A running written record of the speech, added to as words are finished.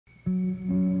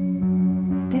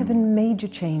There have been major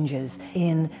changes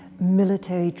in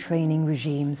military training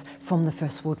regimes from the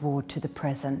First World War to the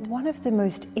present. One of the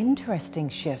most interesting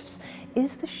shifts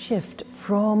is the shift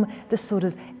from the sort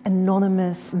of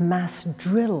anonymous mass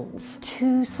drills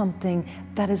to something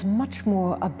that is much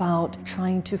more about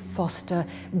trying to foster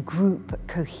group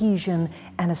cohesion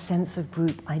and a sense of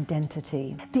group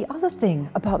identity. The other thing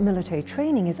about military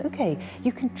training is, okay,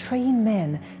 you can train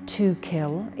men to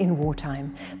kill in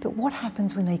wartime, but what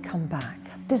happens when they come back?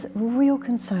 There's real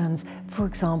concerns, for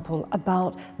example,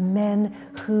 about men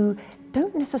who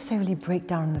don't necessarily break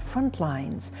down in the front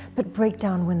lines, but break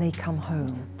down when they come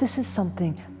home. This is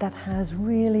something that has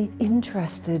really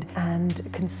interested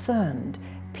and concerned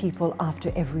people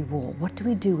after every war. What do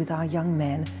we do with our young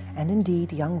men, and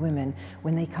indeed young women,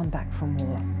 when they come back from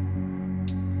war?